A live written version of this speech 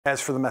As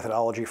for the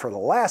methodology for the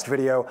last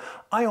video,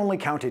 I only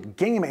counted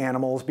game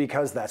animals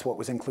because that's what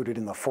was included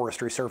in the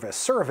Forestry Service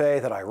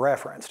survey that I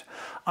referenced.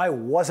 I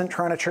wasn't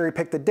trying to cherry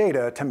pick the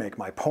data to make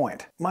my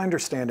point. My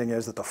understanding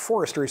is that the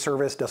Forestry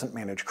Service doesn't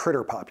manage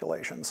critter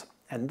populations,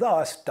 and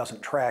thus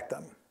doesn't track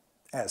them.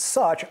 As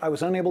such, I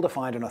was unable to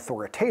find an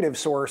authoritative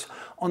source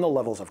on the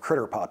levels of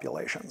critter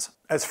populations.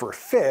 As for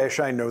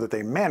fish, I know that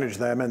they manage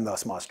them and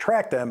thus must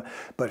track them,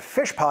 but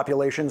fish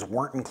populations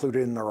weren't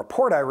included in the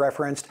report I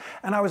referenced,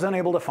 and I was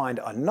unable to find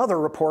another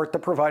report that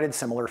provided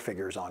similar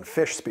figures on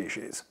fish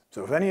species.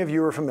 So if any of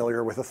you are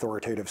familiar with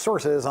authoritative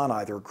sources on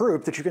either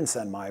group that you can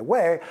send my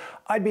way,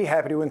 I'd be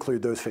happy to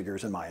include those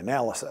figures in my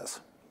analysis.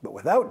 But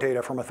without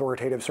data from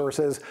authoritative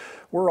sources,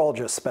 we're all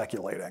just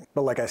speculating.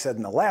 But like I said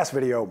in the last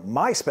video,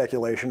 my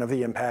speculation of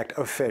the impact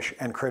of fish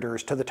and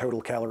critters to the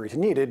total calories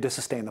needed to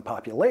sustain the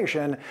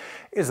population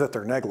is that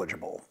they're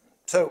negligible.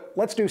 So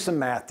let's do some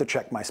math to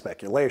check my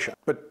speculation.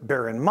 But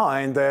bear in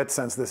mind that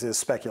since this is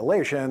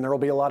speculation, there will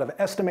be a lot of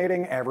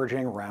estimating,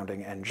 averaging,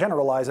 rounding, and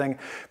generalizing,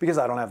 because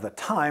I don't have the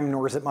time,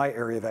 nor is it my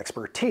area of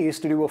expertise,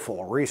 to do a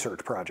full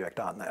research project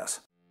on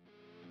this.